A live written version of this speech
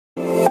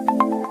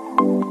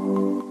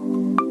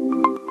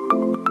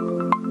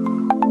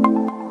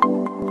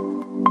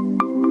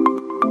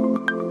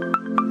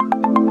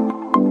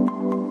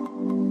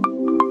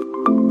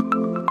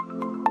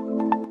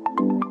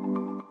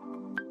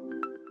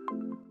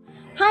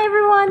Hi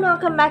everyone,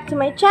 welcome back to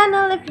my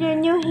channel. If you're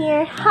new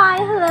here, hi,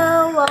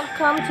 hello,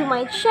 welcome to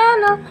my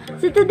channel.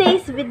 So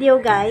today's video,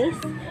 guys,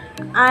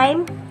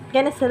 I'm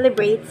gonna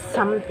celebrate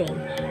something.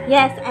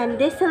 Yes, and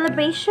this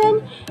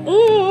celebration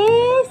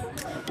is,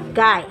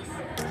 guys,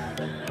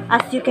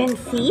 as you can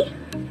see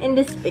in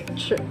this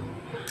picture,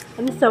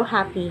 I'm so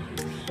happy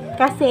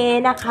kasi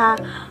naka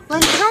 100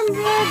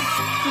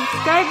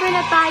 subscriber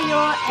na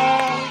tayo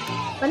and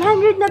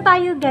 100 na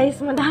tayo, guys.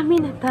 Madami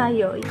na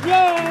tayo.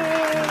 Yay!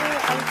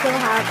 I'm so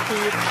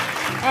happy.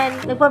 And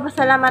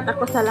nagpapasalamat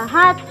ako sa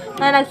lahat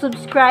na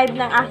nag-subscribe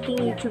ng aking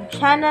YouTube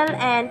channel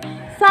and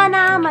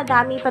sana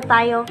madami pa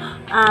tayo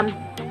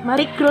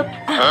ma-recruit.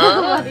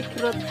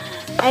 Ma-recruit.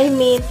 I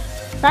mean,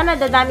 sana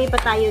dadami pa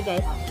tayo,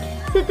 guys.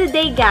 So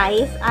today,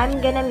 guys,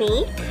 I'm gonna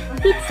make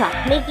pizza.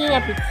 Making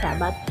a pizza,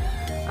 but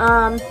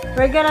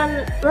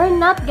we're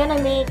not gonna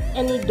make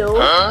any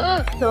dough.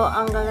 So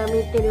ang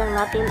gagamitin lang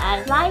natin ay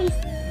sliced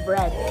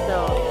bread.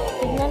 So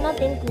tignan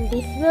natin kung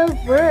this will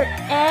work,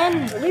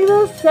 and we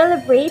will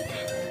celebrate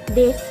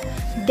this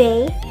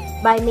day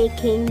by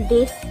making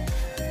this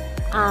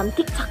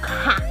TikTok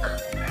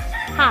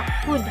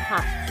food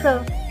hack.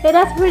 So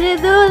without further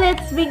ado,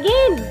 let's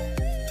begin.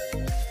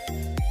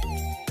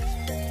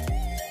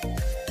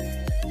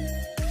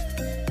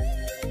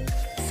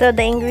 So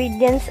the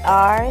ingredients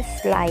are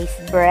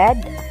sliced bread,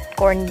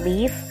 corned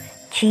beef,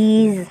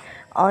 cheese,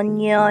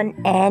 onion,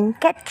 and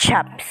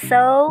ketchup.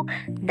 So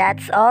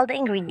that's all the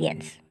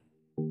ingredients.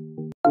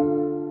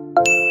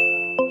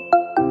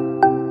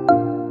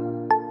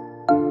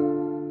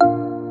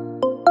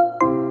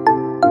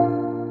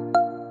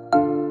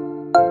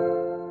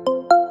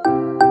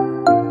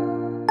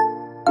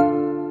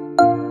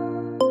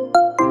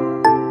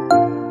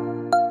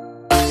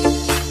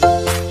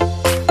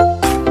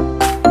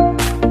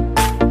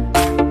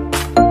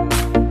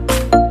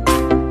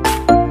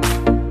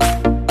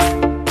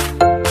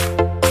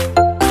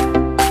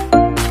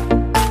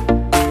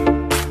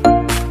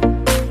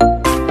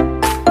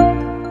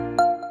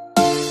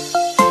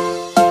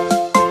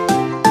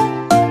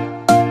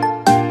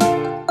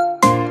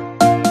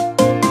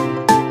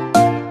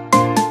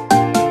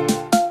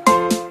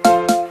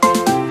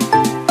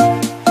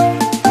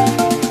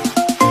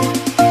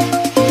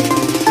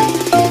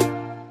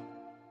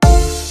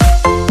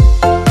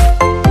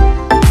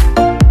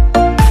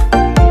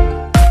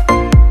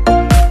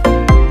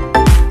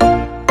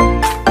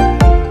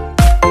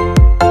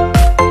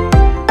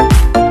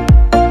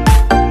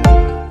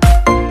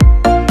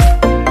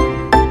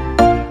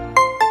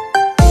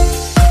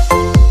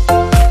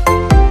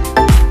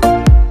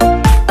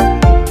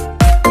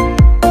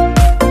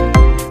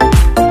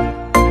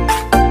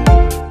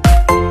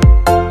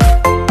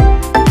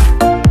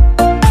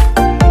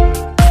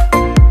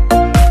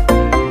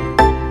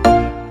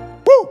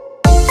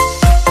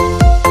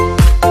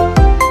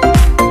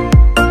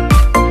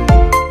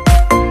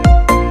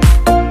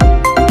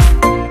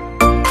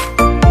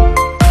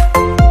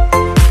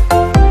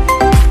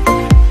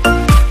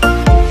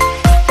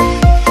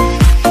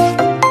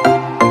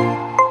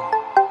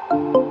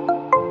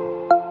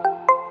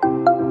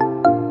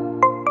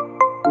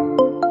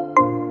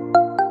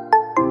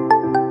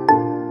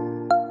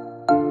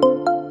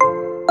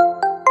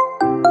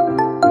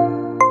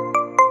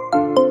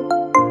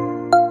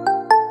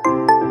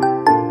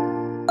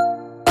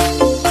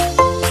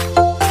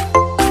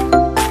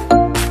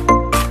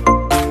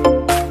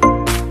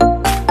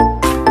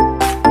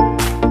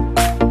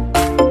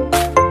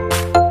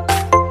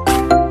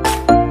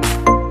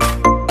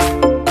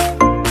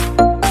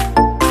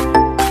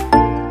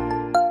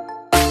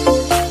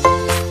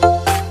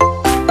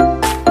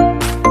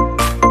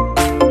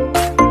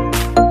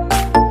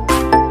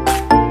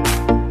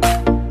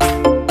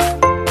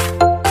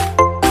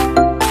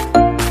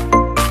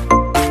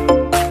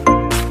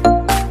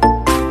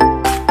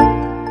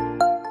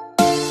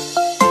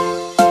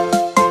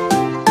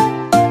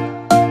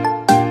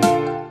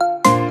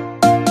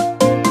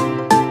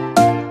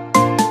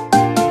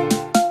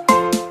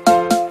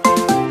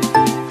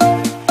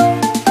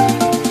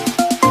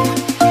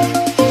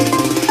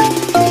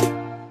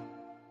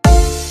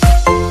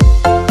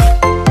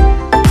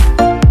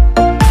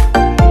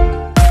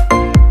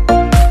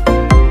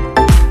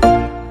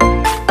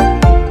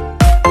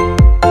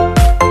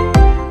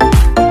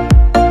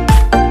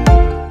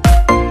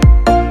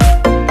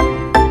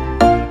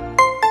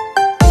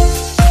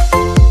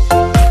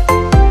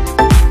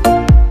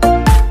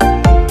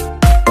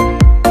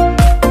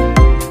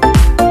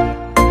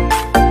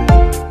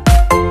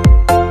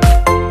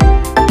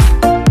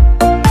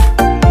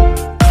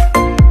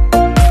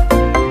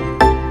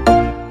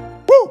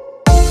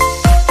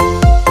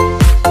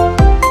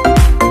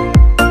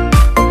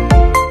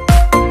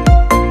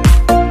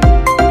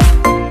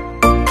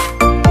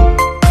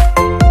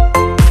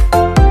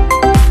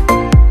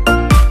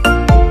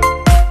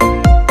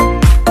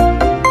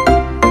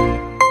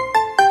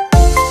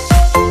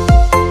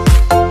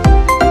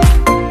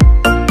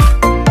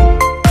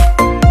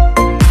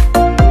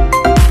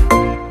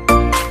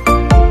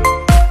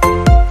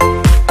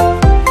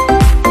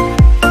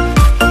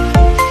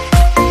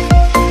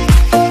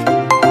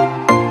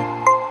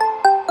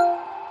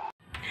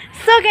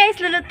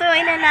 guys,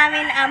 lulutuin na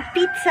namin ang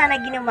pizza na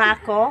ginawa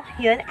ko.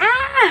 Yun.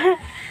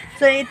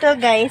 So, ito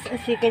guys,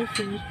 as you can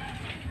see.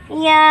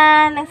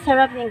 Yan. Ang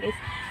sarap niyan guys.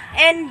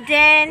 And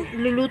then,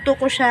 luluto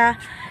ko siya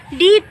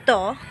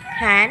dito.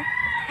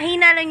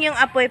 Hina lang yung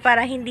apoy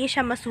para hindi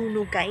siya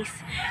masunog guys.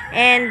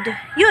 And,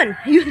 yun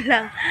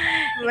lang.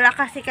 Wala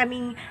kasi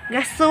kaming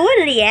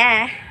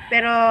gasolya.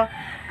 Pero,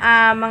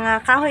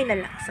 mga kahoy na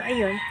lang. So,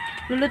 ayun.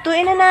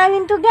 Lulutuin na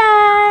namin to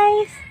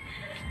guys.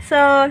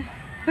 So,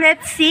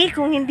 let's see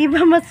kung hindi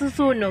ba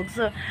masusunog.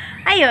 So,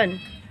 ayun.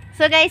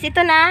 So, guys,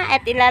 ito na.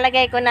 At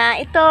ilalagay ko na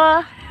ito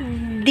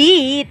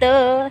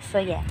dito.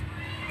 So, yeah.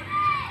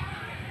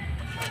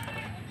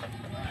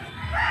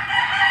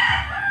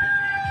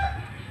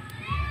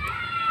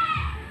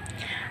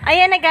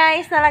 Ayan na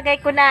guys, nalagay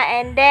ko na.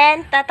 And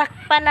then,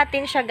 tatakpan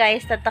natin siya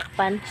guys.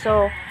 Tatakpan.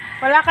 So,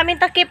 wala kaming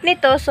takip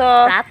nito. So,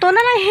 plato na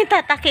lang yung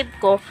tatakip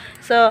ko.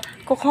 So,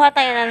 kukuha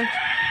tayo ng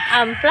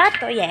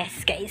plato.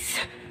 Yes,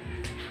 guys.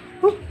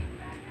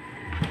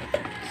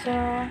 So,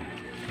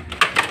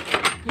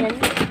 yan.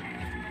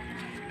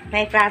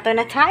 May plato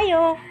na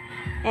tayo.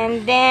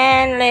 And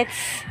then,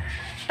 let's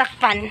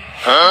takpan.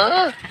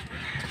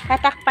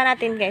 Tatakpan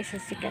natin guys,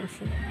 as you can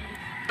see.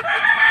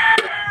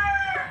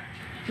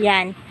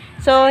 Yan.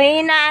 So,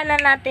 hinaan na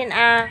natin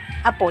ang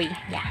apoy.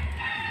 Yan.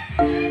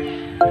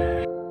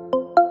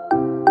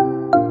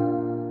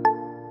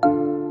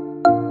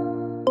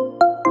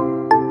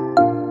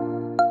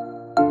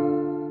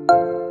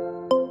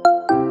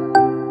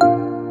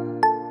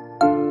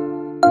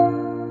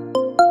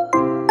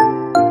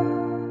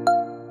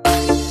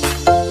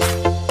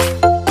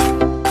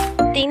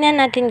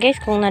 Tingnan natin guys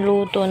kung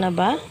naluto na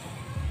ba.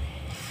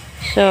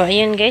 So,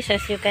 ayun guys,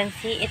 as you can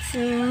see, it's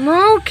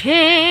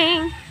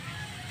smoking.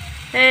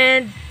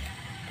 And,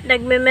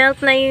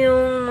 nagme-melt na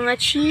yung mga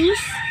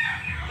cheese.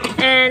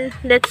 And,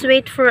 let's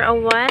wait for a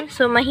while.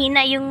 So,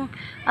 mahina yung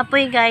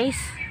apoy,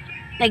 guys.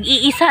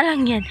 Nag-iisa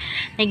lang yan.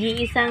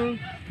 Nag-iisang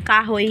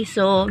kahoy.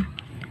 So,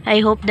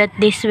 I hope that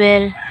this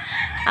will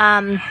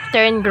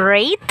turn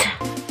great.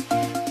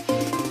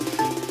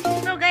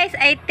 So, guys,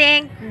 I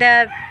think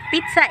the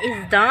pizza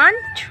is done.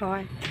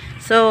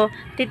 So,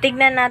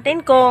 titignan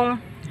natin kung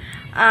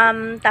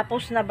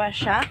tapos na ba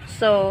siya.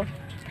 So,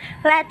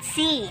 let's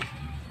see.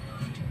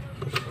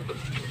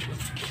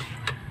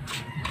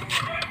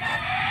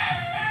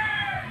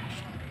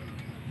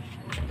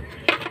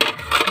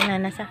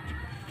 Nasa.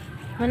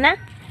 Muna?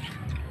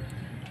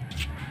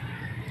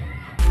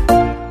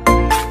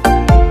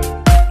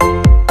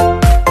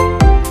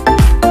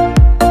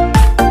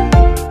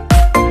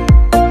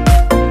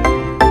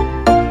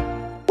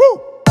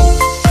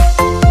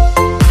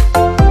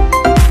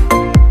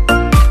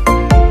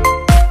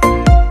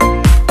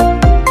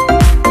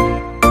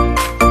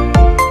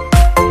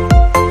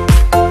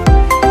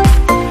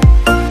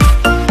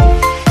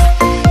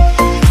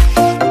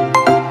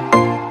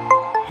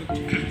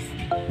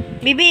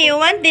 Bibi, you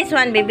want this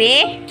one,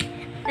 Bibi?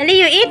 Lali,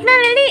 you eat na,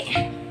 Lali.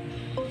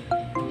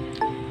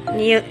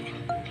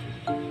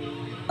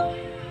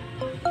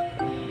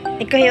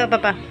 Ikaw hiwa,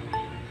 Papa.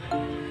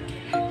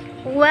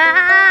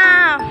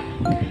 Wow!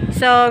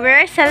 So,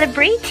 we're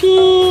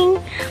celebrating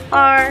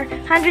our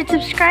 100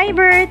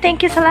 subscriber.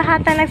 Thank you sa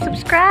lahat na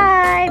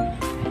nag-subscribe.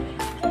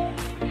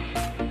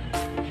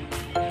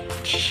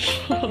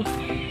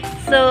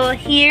 So,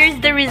 here's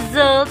the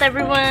result,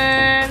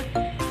 everyone.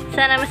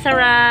 Sana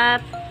masarap.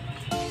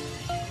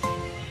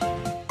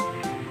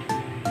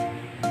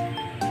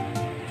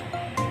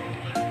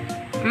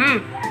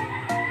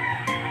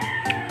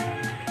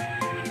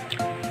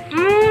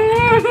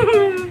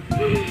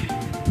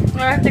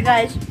 Alright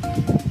guys.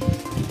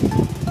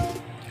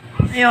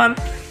 Ayun.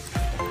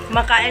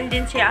 Makain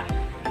din siya.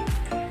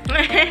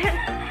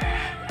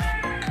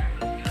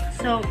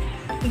 So,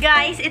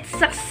 guys, it's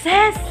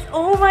success!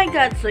 Oh my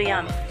God! So,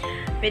 yan.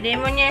 Pwede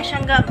mo niya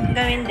siyang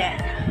gawin din.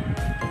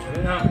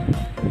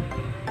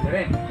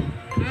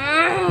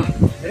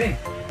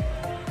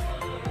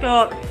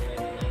 So,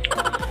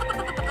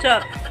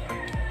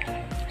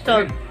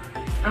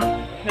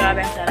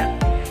 grabe ang sarap.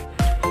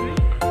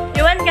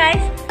 You want, guys?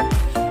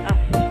 Oh,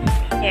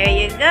 here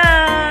you go.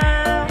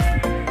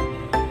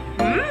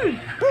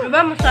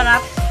 Diba masarap?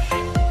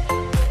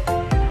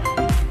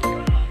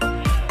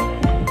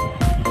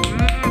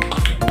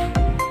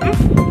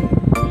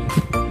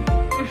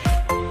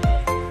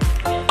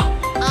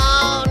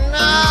 Oh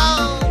no!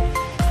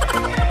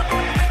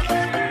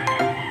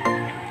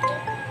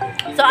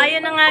 So,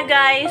 ayun na nga,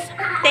 guys.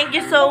 Thank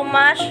you so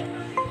much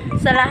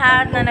sa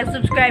lahat na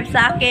nag-subscribe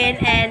sa akin,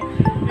 and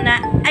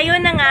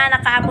ayun na nga,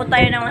 nakaabot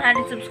tayo ng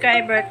 100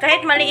 subscriber.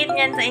 Kahit maliit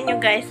yan sa inyo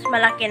guys,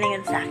 malaki na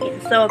yun sa akin.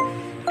 So,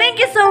 thank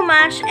you so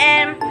much,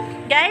 and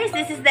guys,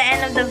 this is the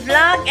end of the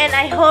vlog, and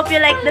I hope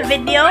you like the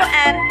video,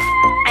 and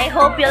I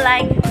hope you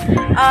like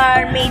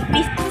our made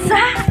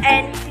pizza,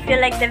 and if you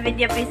like the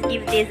video, please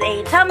give this a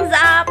thumbs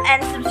up,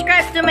 and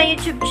subscribe to my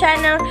YouTube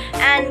channel,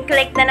 and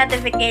click the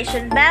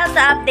notification bell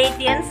to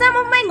update you on some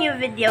of my new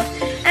videos.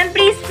 And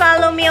please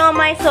follow me on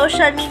my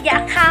social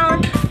media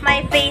account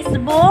my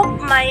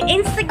Facebook, my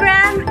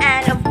Instagram,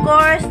 and of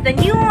course, the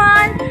new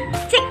one,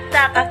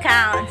 TikTok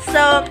account.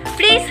 So,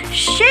 please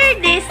share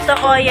this to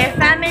all your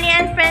family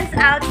and friends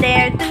out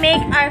there to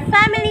make our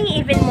family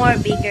even more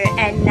bigger.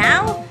 And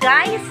now,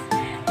 guys,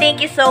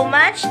 thank you so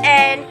much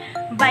and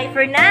bye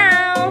for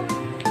now!